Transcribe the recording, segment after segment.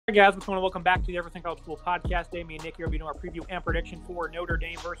Hey guys, what's going on? Welcome back to the Everything College Football Podcast. Amy and Nick here will be doing our preview and prediction for Notre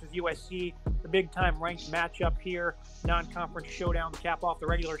Dame versus USC, the big-time ranked matchup here, non-conference showdown to cap off the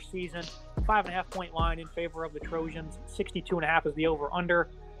regular season. 5.5-point line in favor of the Trojans. 62.5 is the over/under.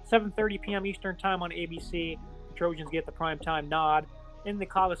 7:30 p.m. Eastern Time on ABC. The Trojans get the primetime nod in the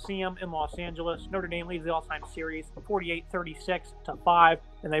Coliseum in Los Angeles. Notre Dame leads the all-time series 48-36-5,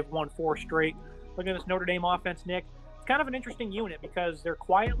 and they've won 4 straight. Looking at this Notre Dame offense, Nick, it's kind of an interesting unit because they're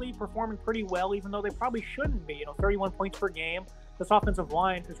quietly performing pretty well, even though they probably shouldn't be. 31 points per game. This offensive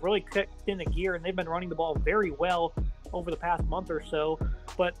line has really kicked into gear, and they've been running the ball very well over the past month or so.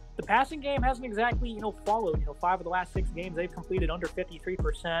 But the passing game hasn't exactly, followed. 5 of the last 6 games, they've completed under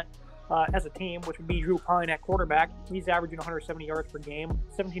 53% as a team, which would be Drew Pine at quarterback. He's averaging 170 yards per game,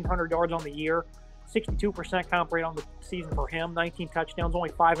 1,700 yards on the year, 62% comp rate on the season for him, 19 touchdowns, only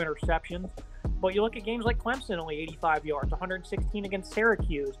 5 interceptions. But you look at games like Clemson, only 85 yards, 116 against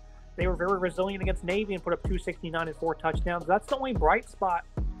Syracuse. They were very resilient against Navy and put up 269 and 4 touchdowns. That's the only bright spot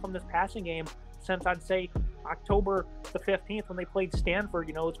from this passing game since, I'd say, October the 15th when they played Stanford.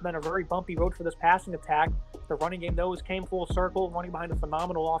 It's been a very bumpy road for this passing attack. The running game, though, came full circle, running behind a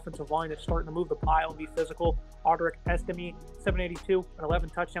phenomenal offensive line that's starting to move the pile and be physical. Audric Estime, 782 and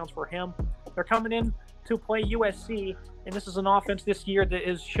 11 touchdowns for him. They're coming in to play USC, and this is an offense this year that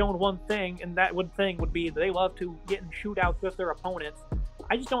has shown one thing, and that one thing would be they love to get in shootouts with their opponents.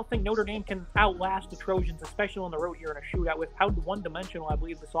 I just don't think Notre Dame can outlast the Trojans, especially on the road here in a shootout with how one-dimensional I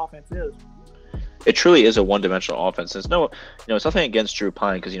believe this offense is. It truly is a one-dimensional offense. There's it's nothing against Drew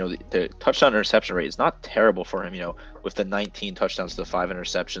Pine because, the touchdown interception rate is not terrible for him, with the 19 touchdowns to 5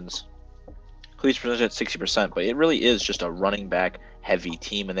 interceptions. Completion percentage at 60%, but it really is just a running back heavy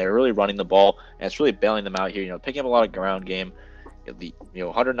team, and they're really running the ball, and it's really bailing them out here. Picking up a lot of ground game.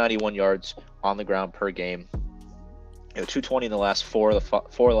 191 yards on the ground per game. 220 in the last four of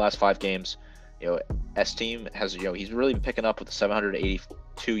the last 5 games. S team has he's really been picking up with the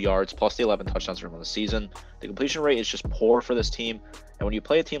 782 yards plus the 11 touchdowns for him on the season. The completion rate is just poor for this team, and when you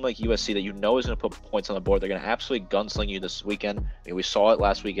play a team like USC that is going to put points on the board, they're going to absolutely gunsling you this weekend. We saw it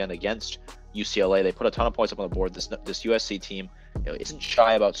last weekend against UCLA. They put a ton of points up on the board. This USC team isn't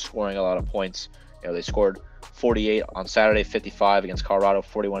shy about scoring a lot of points. They scored 48 on Saturday, 55 against Colorado,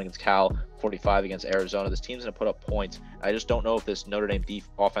 41 against Cal, 45 against Arizona. This team's going to put up points. I just don't know if this Notre Dame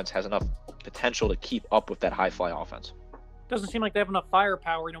offense has enough potential to keep up with that high-fly offense. Doesn't seem like they have enough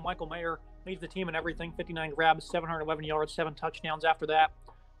firepower. Michael Mayer leads the team in everything, 59 grabs, 711 yards, 7 touchdowns after that.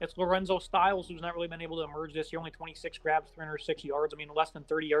 It's Lorenzo Styles, who's not really been able to emerge this year, only 26 grabs, 306 yards. Less than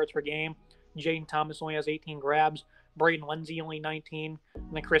 30 yards per game. Jaden Thomas only has 18 grabs. Braden Lindsey only 19. And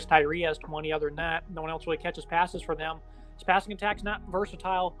then Chris Tyree has 20. Other than that, no one else really catches passes for them. This passing attack's not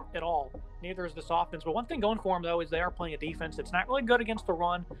versatile at all. Neither is this offense. But one thing going for them, though, is they are playing a defense that's not really good against the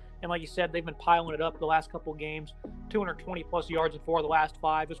run. And like you said, they've been piling it up the last couple of games. 220-plus yards in 4 of the last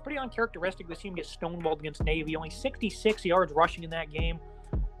 5. It's pretty uncharacteristic to see them get stonewalled against Navy. Only 66 yards rushing in that game.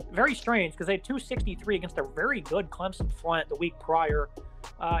 Very strange because they had 263 against a very good Clemson front the week prior.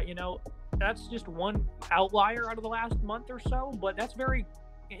 That's just one outlier out of the last month or so, but that's very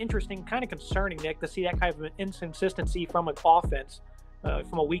interesting, kind of concerning, Nick, to see that kind of an inconsistency from an offense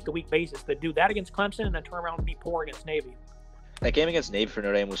from a week-to-week basis. They do that against Clemson and then turn around and be poor against Navy. That game against Navy for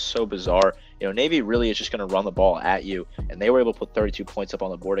Notre Dame was so bizarre. Navy really is just going to run the ball at you, and they were able to put 32 points up on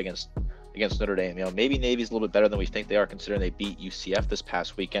the board against Notre Dame. Maybe Navy's a little bit better than we think they are, considering they beat UCF this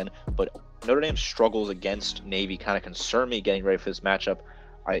past weekend, but Notre Dame's struggles against Navy kind of concern me getting ready for this matchup.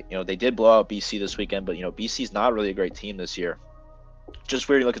 They did blow out BC this weekend, but BC's not really a great team this year. Just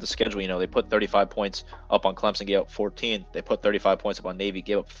weird. You look at the schedule. They put 35 points up on Clemson, gave up 14. They put 35 points up on Navy,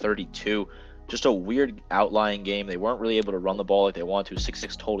 gave up 32. Just a weird outlying game. They weren't really able to run the ball like they wanted to.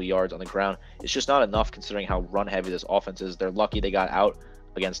 66 total yards on the ground. It's just not enough considering how run heavy this offense is. They're lucky they got out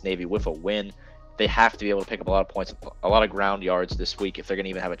against Navy with a win. They have to be able to pick up a lot of points, a lot of ground yards this week if they're going to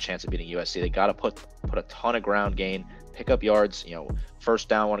even have a chance of beating USC. They got to put a ton of ground gain, pick up yards. First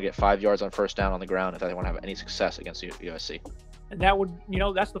down, want to get 5 yards on first down on the ground if they want to have any success against USC. And that would,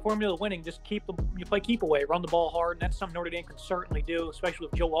 that's the formula of winning. Just you play keep away, run the ball hard, and that's something Notre Dame can certainly do, especially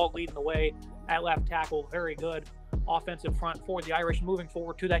with Joe Alt leading the way at left tackle. Very good offensive front for the Irish. Moving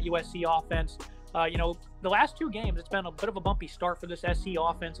forward to that USC offense, the last 2 games, it's been a bit of a bumpy start for this SC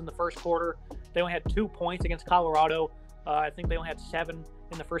offense in the first quarter. They only had 2 points against Colorado. I think they only had 7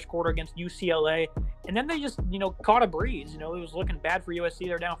 in the first quarter against UCLA. And then they just, caught a breeze. It was looking bad for USC.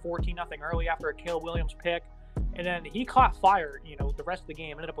 They're down 14-0 early after a Caleb Williams pick. And then he caught fire, the rest of the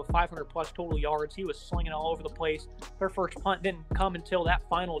game. Ended up with 500-plus total yards. He was slinging all over the place. Their first punt didn't come until that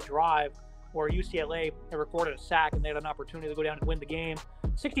final drive where UCLA had recorded a sack and they had an opportunity to go down and win the game.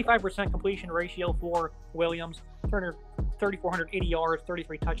 65% completion ratio for Williams, 3,480 yards,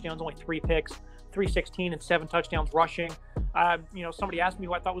 33 touchdowns, only 3 picks, 316 and 7 touchdowns rushing. Somebody asked me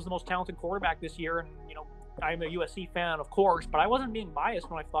who I thought was the most talented quarterback this year, and I'm a USC fan, of course, but I wasn't being biased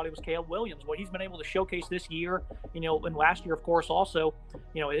when I thought it was Caleb Williams. What he's been able to showcase this year, and last year, of course, also,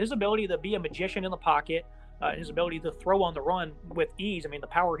 his ability to be a magician in the pocket, his ability to throw on the run with ease. I mean, the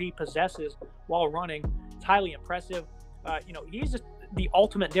power he possesses while running, it's highly impressive. He's just the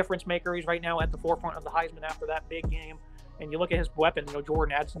ultimate difference maker. He's right now at the forefront of the Heisman after that big game. And you look at his weapon,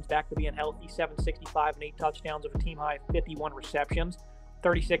 Jordan Addison's back to being healthy, 765 and 8 touchdowns of a team-high 51 receptions.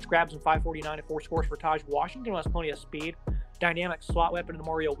 36 grabs and 549 and 4 scores for Taj Washington, who has plenty of speed. Dynamic slot weapon to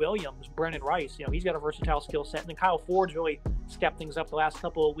Mario Williams. Brennan Rice, he's got a versatile skill set. And then Kyle Ford's really stepped things up the last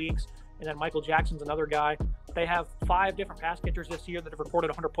couple of weeks. And then Michael Jackson's another guy. They have 5 different pass catchers this year that have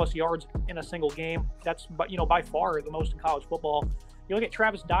recorded 100-plus yards in a single game. That's, by far the most in college football. You look at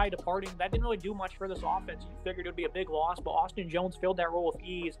Travis Dye departing. That didn't really do much for this offense. You figured it would be a big loss, but Austin Jones filled that role with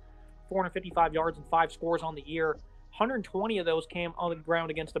ease. 455 yards and 5 scores on the year. 120 of those came on the ground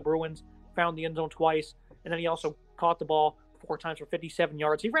against the Bruins, found the end zone twice, and then he also caught the ball 4 times for 57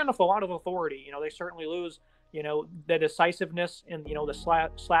 yards. He ran with a lot of authority. They certainly lose, the decisiveness and, the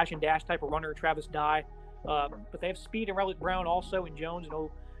slash and dash type of runner, Travis Dye. But they have speed and Relic Brown also, and Jones.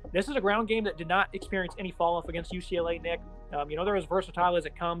 This is a ground game that did not experience any fall-off against UCLA, Nick. They're as versatile as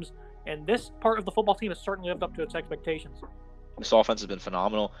it comes, and this part of the football team has certainly lived up to its expectations. This offense has been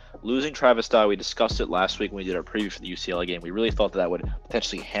phenomenal. Losing Travis Dye, we discussed it last week when we did our preview for the UCLA game. We really thought that would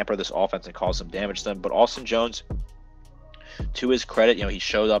potentially hamper this offense and cause some damage to them. But Austin Jones, to his credit, he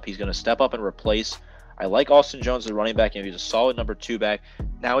showed up. He's going to step up and replace. I like Austin Jones, the running back. He's a solid number 2 back.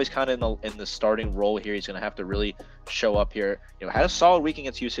 Now he's kind of in the starting role here. He's going to have to really show up here. Had a solid week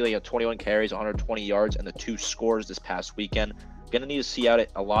against UCLA. He had 21 carries, 120 yards, and the 2 scores this past weekend. Going to need to see a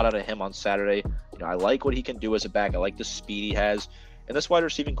lot out of him on Saturday. I like what he can do as a back. I like the speed he has. And this wide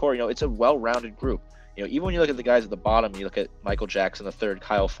receiving core, it's a well-rounded group. Even when you look at the guys at the bottom, you look at Michael Jackson III,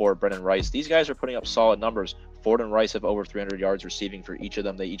 Kyle Ford, Brennan Rice. These guys are putting up solid numbers. Ford and Rice have over 300 yards receiving for each of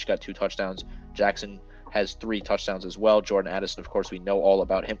them. They each got 2 touchdowns. Jackson has 3 touchdowns as well. Jordan Addison, of course, we know all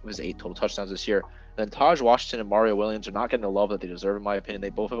about him. His 8 total touchdowns this year. And then Taj Washington and Mario Williams are not getting the love that they deserve, in my opinion. They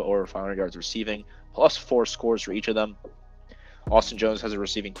both have over 500 yards receiving, plus 4 scores for each of them. Austin Jones has a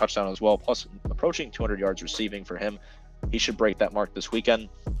receiving touchdown as well, plus approaching 200 yards receiving for him. He should break that mark this weekend.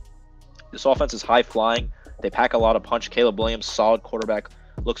 This offense is high-flying. They pack a lot of punch. Caleb Williams, solid quarterback,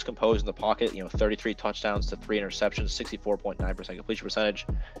 looks composed in the pocket. 33 touchdowns to 3 interceptions, 64.9% completion percentage.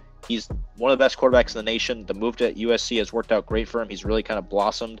 He's one of the best quarterbacks in the nation. The move to USC has worked out great for him. He's really kind of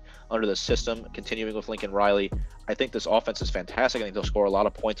blossomed under the system, continuing with Lincoln Riley. I think this offense is fantastic. I think they'll score a lot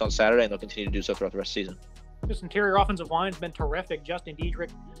of points on Saturday, and they'll continue to do so throughout the rest of the season. This interior offensive line has been terrific. Justin Diedrich,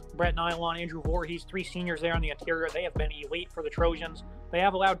 Brett Nylon, Andrew Voorhees, 3 seniors there on the interior. They have been elite for the Trojans. They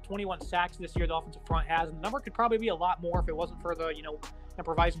have allowed 21 sacks this year, the offensive front has. And the number could probably be a lot more if it wasn't for the,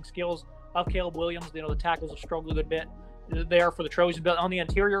 improvising skills of Caleb Williams. The tackles have struggled a bit there for the Trojans. But on the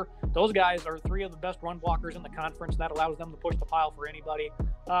interior, those guys are 3 of the best run blockers in the conference. That allows them to push the pile for anybody.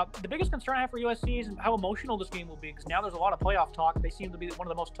 The biggest concern I have for USC is how emotional this game will be, because now there's a lot of playoff talk. They seem to be one of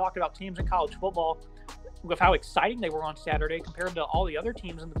the most talked about teams in college football, with how exciting they were on Saturday compared to all the other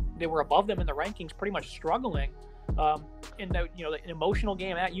teams, and they were above them in the rankings, pretty much struggling. In the the emotional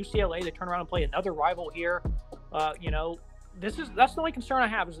game at UCLA, they turn around and play another rival here. That's the only concern I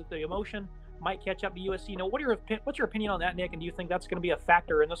have, is that the emotion might catch up to USC. What's your opinion on that, Nick? And do you think that's going to be a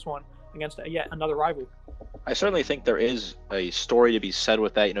factor in this one against yet another rival? I certainly think there is a story to be said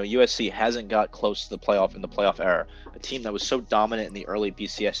with that. USC hasn't got close to the playoff in the playoff era. A team that was so dominant in the early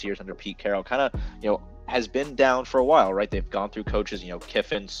BCS years under Pete Carroll kind of, has been down for a while, right? They've gone through coaches,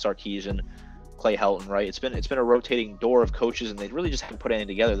 Kiffin, Sarkisian, Clay Helton, right? It's been a rotating door of coaches, and they really just haven't put anything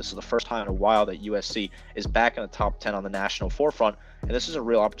together. This is the first time in a while that USC is back in the top 10 on the national forefront, and this is a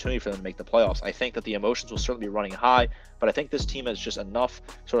real opportunity for them to make the playoffs. I think that the emotions will certainly be running high, but I think this team has just enough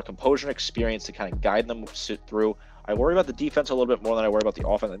sort of composure and experience to kind of guide them through. I worry about the defense a little bit more than I worry about the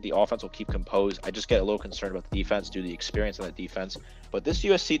offense. The offense will keep composed. I just get a little concerned about the defense due to the experience of that defense. But this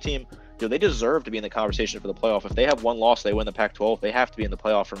USC team, they deserve to be in the conversation for the playoff. If they have one loss, they win the Pac-12. They have to be in the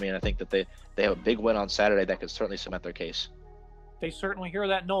playoff for me, and I think that they have a big win on Saturday that could certainly cement their case. They certainly hear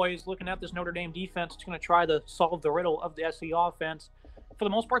that noise. Looking at this Notre Dame defense, it's going to try to solve the riddle of the SC offense. For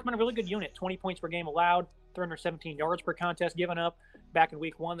the most part, it's been a really good unit. 20 points per game allowed, 317 yards per contest given up. Back in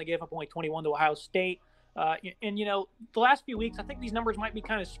week 1, they gave up only 21 to Ohio State. And, the last few weeks, I think these numbers might be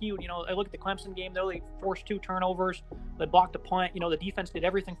kind of skewed. I look at the Clemson game, though. They forced 2 turnovers. They blocked a punt. The defense did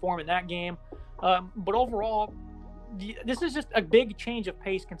everything for them in that game. But overall, this is just a big change of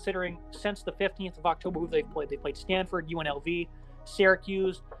pace considering since the 15th of October who they've played. They played Stanford, UNLV,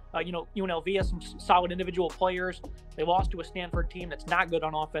 Syracuse. UNLV has some solid individual players. They lost to a Stanford team that's not good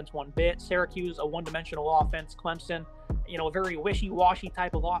on offense one bit. Syracuse, a one-dimensional offense. Clemson, a very wishy-washy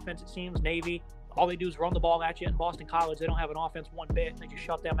type of offense, it seems. Navy, all they do is run the ball at you. In Boston College, they don't have an offense one bit. They just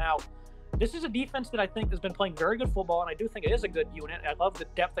shut them out. This is a defense that I think has been playing very good football, and I do think it is a good unit. I love the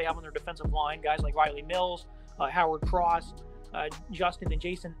depth they have on their defensive line. Guys like Riley Mills, Howard Cross, Justin and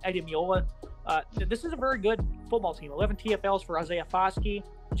Jason Edimiola. This is a very good football team. 11 TFLs for Isaiah Foskey,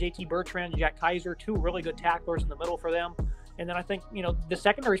 JT Bertrand, Jack Kaiser, 2 really good tacklers in the middle for them. And then I think, the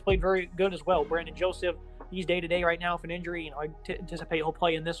secondary's played very good as well. Brandon Joseph, he's day-to-day right now with an injury. I anticipate he'll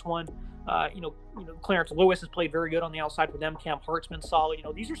play in this one. Clarence Lewis has played very good on the outside for them. Cam Hartzman, solid.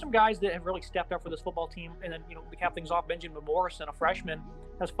 These are some guys that have really stepped up for this football team. And then, to cap things off, Benjamin Morrison, a freshman,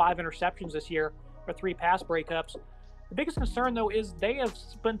 has 5 interceptions this year for 3 pass breakups. The biggest concern, though, is they have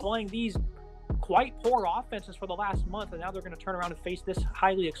been playing these quite poor offenses for the last month, and now they're going to turn around and face this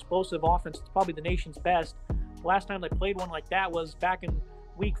highly explosive offense. It's probably the nation's best. The last time they played one like that was back in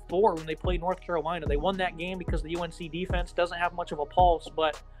week 4 when they played North Carolina. They won that game because the UNC defense doesn't have much of a pulse,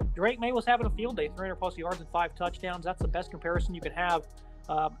 but Drake May was having a field day, 300-plus yards and 5 touchdowns. That's the best comparison you can have.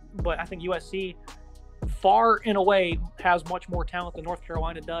 But I think USC far and away has much more talent than North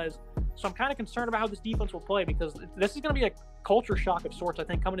Carolina does. So I'm kind of concerned about how this defense will play because this is going to be a culture shock of sorts, I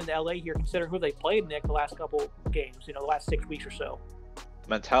think, coming into LA here, considering who they played, Nick, the last couple games, the last 6 weeks or so. The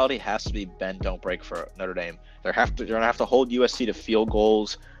mentality has to be bend, don't break for Notre Dame. They're going to have to hold USC to field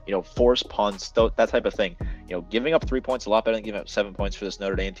goals, force punts, that type of thing. Giving up 3 points is a lot better than giving up 7 points for this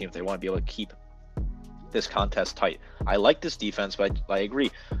Notre Dame team if they want to be able to keep this contest tight. I like this defense, but I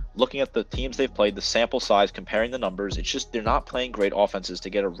agree. Looking at the teams they've played, the sample size, comparing the numbers, it's just they're not playing great offenses to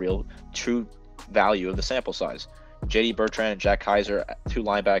get a real, true value of the sample size. JD Bertrand and Jack Kaiser, 2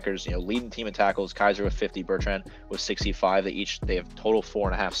 linebackers, leading team in tackles. Kaiser with 50, Bertrand with 65. They have total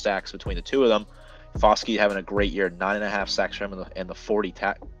 4.5 sacks between the 2 of them. Foskey having a great year, 9.5 sacks for him, and the 40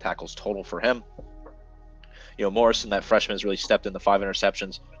 tackles total for him. Morrison, that freshman, has really stepped in the 5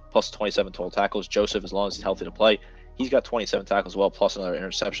 interceptions, plus 27 total tackles. Joseph, as long as he's healthy to play, he's got 27 tackles as well, plus another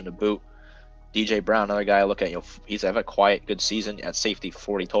interception to boot. DJ Brown, another guy I look at, he's had a quiet, good season at safety,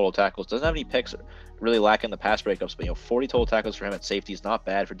 40 total tackles. Doesn't have any picks, really lacking the pass breakups, but 40 total tackles for him at safety is not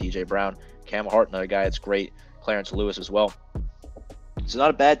bad for DJ Brown. Cam Hart, another guy that's great. Clarence Lewis as well. It's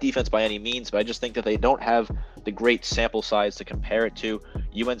not a bad defense by any means, but I just think that they don't have the great sample size to compare it to.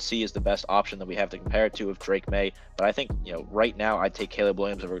 UNC is the best option that we have to compare it to with Drake May. But I think, right now I'd take Caleb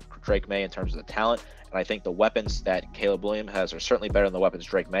Williams over Drake May in terms of the talent. And I think the weapons that Caleb Williams has are certainly better than the weapons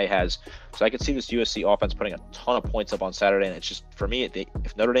Drake May has. So I could see this USC offense putting a ton of points up on Saturday. And it's just, for me,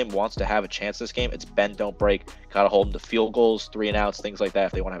 if Notre Dame wants to have a chance this game, it's bend, don't break. Got to hold them to field goals, 3 and outs, things like that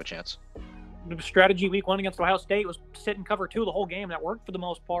if they want to have a chance. The strategy week 1 against Ohio State was sit in cover 2 the whole game. That worked for the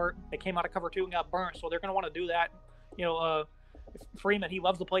most part. They came out of cover 2 and got burnt, so they're going to want to do that. Freeman, he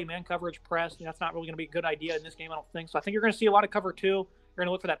loves to play man coverage press. That's not really going to be a good idea in this game, I don't think. So I think you're going to see a lot of cover 2. You're going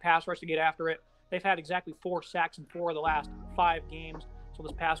to look for that pass rush to get after it. They've had exactly 4 sacks in 4 of the last 5 games. So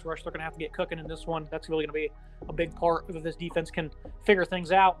this pass rush, they're going to have to get cooking in this one. That's really going to be a big part if this defense can figure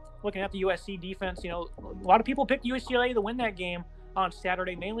things out. Looking at the USC defense, a lot of people picked UCLA to win that game on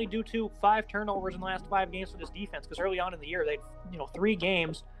Saturday, mainly due to 5 turnovers in the last 5 games for this defense. Because early on in the year, they had 3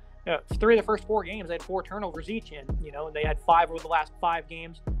 games. 3 of the first 4 games, they had 4 turnovers each in. And they had 5 over the last 5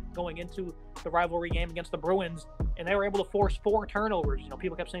 games going into the rivalry game against the Bruins, and they were able to force 4 turnovers.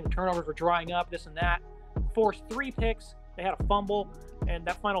 People kept saying the turnovers were drying up, this and that. Forced 3 picks. They had a fumble, and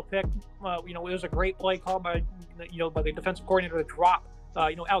that final pick, it was a great play called by the defensive coordinator to drop.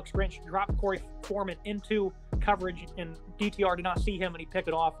 Alex Grinch dropped Corey Foreman into coverage, and DTR did not see him, and he picked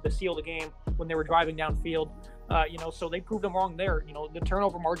it off to seal the game when they were driving downfield. So they proved them wrong there. The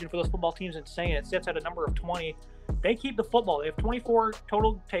turnover margin for this football team is insane. It sits at a number of 20. They keep the football. They have 24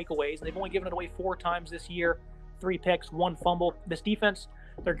 total takeaways, and they've only given it away 4 times this year. 3 picks, 1 fumble. This defense,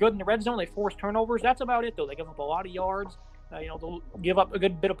 they're good in the red zone. They force turnovers. That's about it, though. They give up a lot of yards. They'll give up a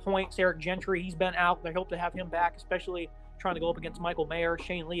good bit of points. Eric Gentry, he's been out. They hope to have him back, especially trying to go up against Michael Mayer.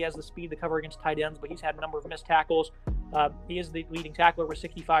 Shane Lee has the speed to cover against tight ends, but he's had a number of missed tackles. He is the leading tackler with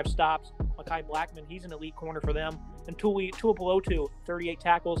 65 stops. Makai Blackman, he's an elite corner for them. And Tua Pelotu, 38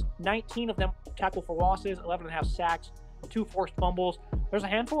 tackles, 19 of them tackle for losses, 11.5 sacks. 2 forced fumbles. There's a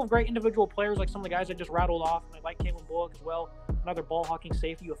handful of great individual players, like some of the guys I just rattled off. I like Kalen Bullock as well. Another ball-hawking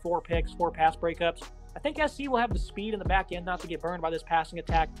safety with 4 picks, 4 pass breakups. I think SC will have the speed in the back end not to get burned by this passing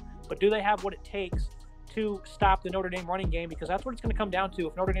attack, but do they have what it takes to stop the Notre Dame running game? Because that's what it's going to come down to.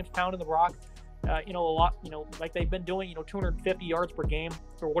 If Notre Dame's pounding the rock, a lot, like they've been doing, 250 yards per game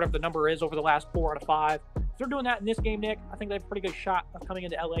or whatever the number is over the last 4 out of 5. If they're doing that in this game, Nick, I think they have a pretty good shot of coming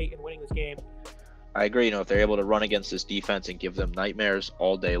into LA and winning this game. I agree. If they're able to run against this defense and give them nightmares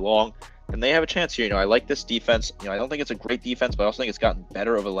all day long, then they have a chance here. I like this defense. I don't think it's a great defense, but I also think it's gotten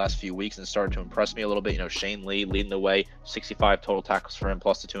better over the last few weeks and started to impress me a little bit. Shane Lee leading the way, 65 total tackles for him,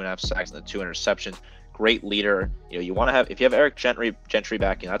 plus the 2.5 sacks and the 2 interceptions. Great leader. You want to have, if you have Eric Gentry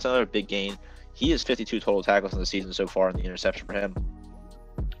back, that's another big gain. He has 52 total tackles in the season so far, and the interception for him.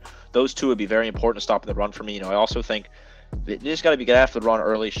 Those 2 would be very important to stopping the run for me. I also think they just got to get after the run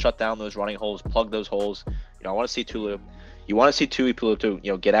early, shut down those running holes, plug those holes. I want to see Tulu. You want to see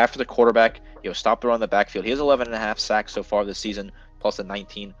Tuipulotu, get after the quarterback, stop the run in the backfield. He has 11.5 sacks so far this season, plus the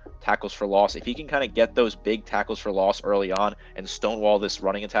 19 tackles for loss. If he can kind of get those big tackles for loss early on and stonewall this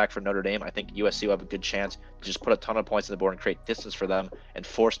running attack for Notre Dame, I think USC will have a good chance to just put a ton of points on the board and create distance for them and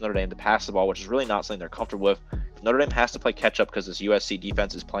force Notre Dame to pass the ball, which is really not something they're comfortable with. If Notre Dame has to play catch up because this USC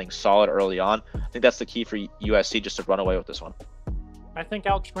defense is playing solid early on, I think that's the key for USC, just to run away with this one. I think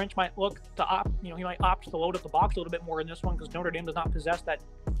Alex Grinch might look to he might opt to load up the box a little bit more in this one because Notre Dame does not possess that,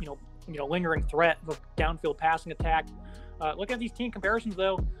 lingering threat of a downfield passing attack. Looking at these team comparisons,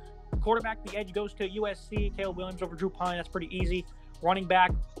 though, quarterback, the edge goes to USC. Caleb Williams over Drew Pine. That's pretty easy. Running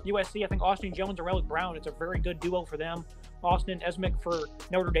back, USC, I think Austin Jones or Relic Brown. It's a very good duo for them. Austin Esmick for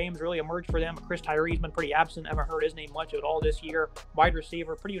Notre Dame's really emerged for them. Chris Tyree's been pretty absent. Haven't heard his name much at all this year. Wide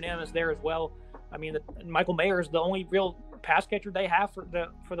receiver, pretty unanimous there as well. Michael Mayer is the only real pass catcher they have for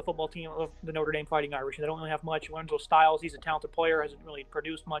the football team of the Notre Dame Fighting Irish. They don't really have much. Lorenzo Styles, he's a talented player, hasn't really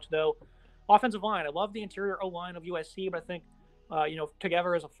produced much though. Offensive line, I love the interior O-line of USC, but I think,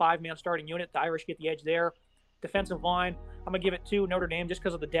 together as a 5-man starting unit, the Irish get the edge there. Defensive line, I'm going to give it to Notre Dame just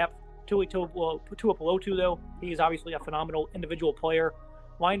because of the depth. Tuipulotu, though, he's obviously a phenomenal individual player.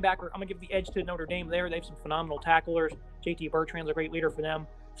 Linebacker, I'm going to give the edge to Notre Dame there. They have some phenomenal tacklers. JT Bertrand's a great leader for them.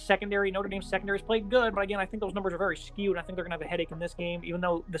 Secondary, Notre Dame's secondary's played good, but again, I think those numbers are very skewed. I think they're going to have a headache in this game, even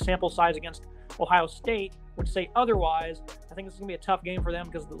though the sample size against Ohio State would say otherwise. I think this is going to be a tough game for them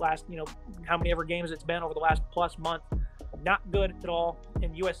because the last, how many ever games it's been over the last plus month, not good at all.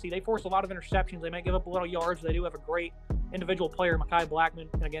 In USC, they force a lot of interceptions. They might give up a little yards. They do have a great individual player, Mekhi Blackman.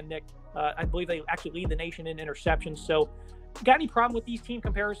 And again, Nick, I believe they actually lead the nation in interceptions. So, got any problem with these team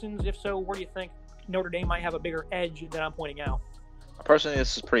comparisons? If so, where do you think Notre Dame might have a bigger edge than I'm pointing out? Personally,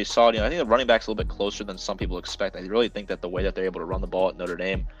 this is pretty solid. I think the running back's a little bit closer than some people expect. I really think that the way that they're able to run the ball at Notre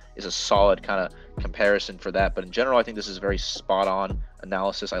Dame is a solid kind of comparison for that. But in general, I think this is very spot-on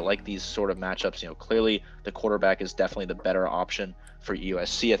analysis. I like these sort of matchups. Clearly the quarterback is definitely the better option for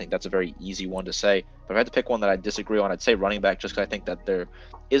USC. I think that's a very easy one to say. But if I had to pick one that I disagree on, I'd say running back, just because I think that there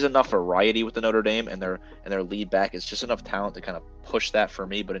is enough variety with the Notre Dame and their lead back is just enough talent to kind of push that for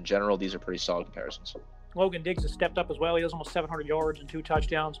me. But in general, these are pretty solid comparisons. Logan Diggs has stepped up as well. He has almost 700 yards and 2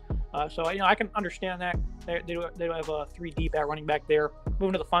 touchdowns. So I can understand that. They do have a 3 deep at running back there.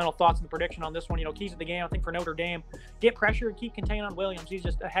 Moving to the final thoughts and the prediction on this one. Keys of the game, I think, for Notre Dame, get pressure and keep containing on Williams. He's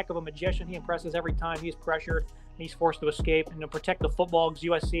just a heck of a magician. He impresses every time he's pressured and he's forced to escape. And to protect the football, because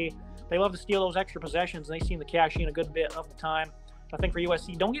USC, they love to steal those extra possessions, and they seem to cash in a good bit of the time. I think for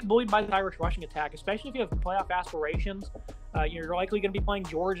USC, don't get bullied by the Irish rushing attack, especially if you have playoff aspirations. You're likely going to be playing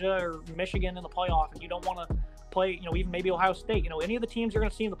Georgia or Michigan in the playoff, and you don't want to play, even maybe Ohio State. Any of the teams you're going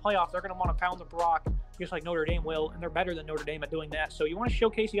to see in the playoff, they're going to want to pound the rock just like Notre Dame will, and they're better than Notre Dame at doing that. So you want to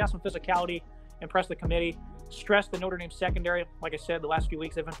showcase you got some physicality, impress the committee, stress the Notre Dame secondary. Like I said, the last few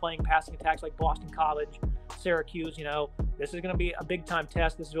weeks they've been playing passing attacks like Boston College, Syracuse. This is going to be a big-time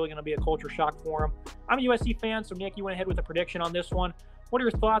test. This is really going to be a culture shock for them. I'm a USC fan, so Nick, you went ahead with a prediction on this one. What are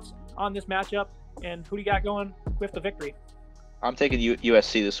your thoughts on this matchup, and who do you got going with the victory? I'm taking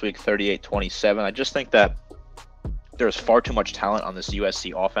USC this week, 38-27. I just think that there's far too much talent on this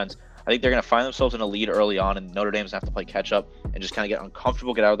USC offense. I think they're going to find themselves in a lead early on, and Notre Dame's going to have to play catch-up and just kind of get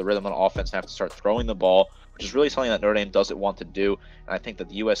uncomfortable, get out of the rhythm on offense, and have to start throwing the ball, which is really something that Notre Dame doesn't want to do. And I think that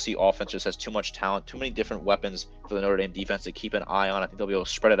the USC offense just has too much talent, too many different weapons for the Notre Dame defense to keep an eye on. I think they'll be able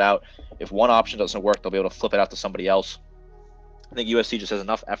to spread it out. If one option doesn't work, they'll be able to flip it out to somebody else. I think USC just has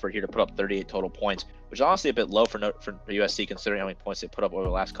enough effort here to put up 38 total points, which is honestly a bit low for USC considering how many points they put up over the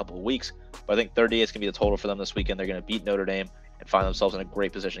last couple of weeks. But I think 38 is going to be the total for them this weekend. They're going to beat Notre Dame and find themselves in a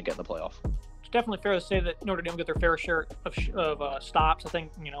great position to get in the playoff. definitely fair to say that Notre Dame get their fair share of stops. I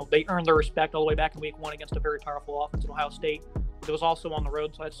think, they earned their respect all the way back in week 1 against a very powerful offense in Ohio State. It was also on the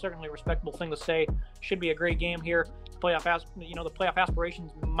road, so that's certainly a respectable thing to say. Should be a great game here. The playoff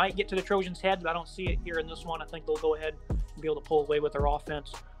aspirations might get to the Trojans' head, but I don't see it here in this one. I think they'll go ahead and be able to pull away with their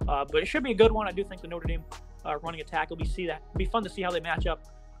offense. But it should be a good one. I do think the Notre Dame running attack will be fun to see how they match up,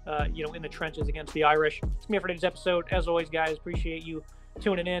 in the trenches against the Irish. It's me for today's episode. As always, guys, appreciate you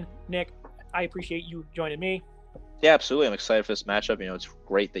tuning in. Nick, I appreciate you joining me. Yeah, absolutely. I'm excited for this matchup. It's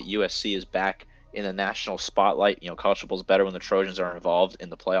great that USC is back in the national spotlight. College football is better when the Trojans are involved in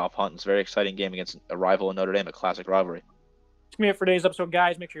the playoff hunt. It's a very exciting game against a rival in Notre Dame, a classic rivalry. It's me for today's episode,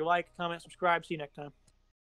 guys. Make sure you like, comment, subscribe. See you next time.